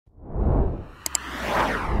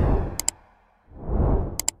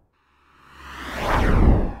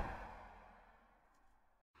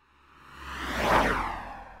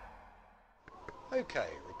Okay,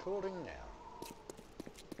 recording now.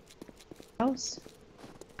 House.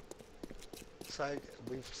 So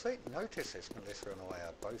we've noticed this, Melissa and I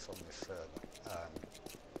are both on this server.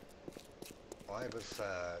 I was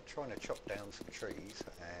trying to chop down some trees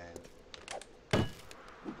and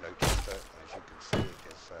noticed that, as you can see,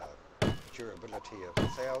 it is durability of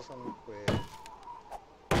 1000 with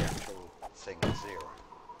the actual thing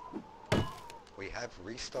 0. We have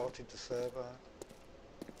restarted the server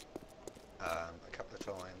a couple of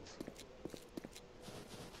times.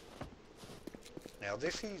 Now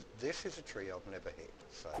this is a tree I've never hit,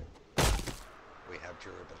 so we have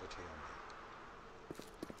durability on that.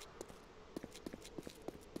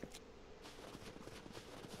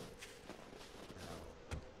 Now,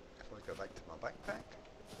 if I go back to my backpack,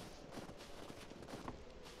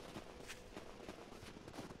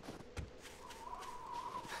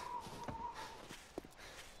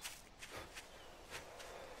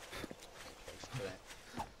 close to that.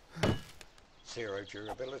 0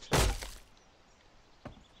 durability.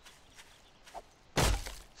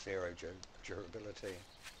 0 durability.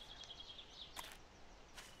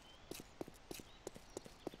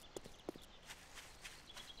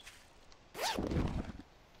 Get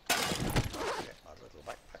my little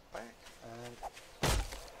backpack back, and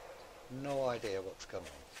no idea what's going on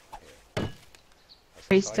here.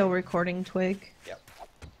 Are you still recording, Twig? Yep.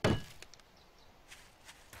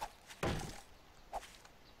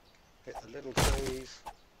 Hit the little trees,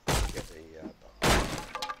 get the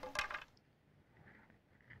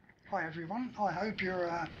Hi everyone, I hope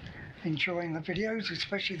you're enjoying the videos,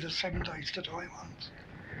 especially the 7 days to die ones.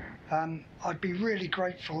 I'd be really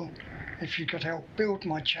grateful if you could help build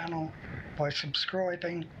my channel by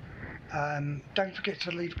subscribing. Don't forget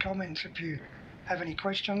to leave comments if you have any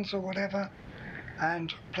questions or whatever,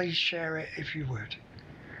 and please share it if you would.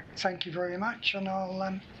 Thank you very much, and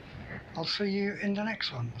I'll see you in the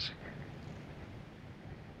next ones.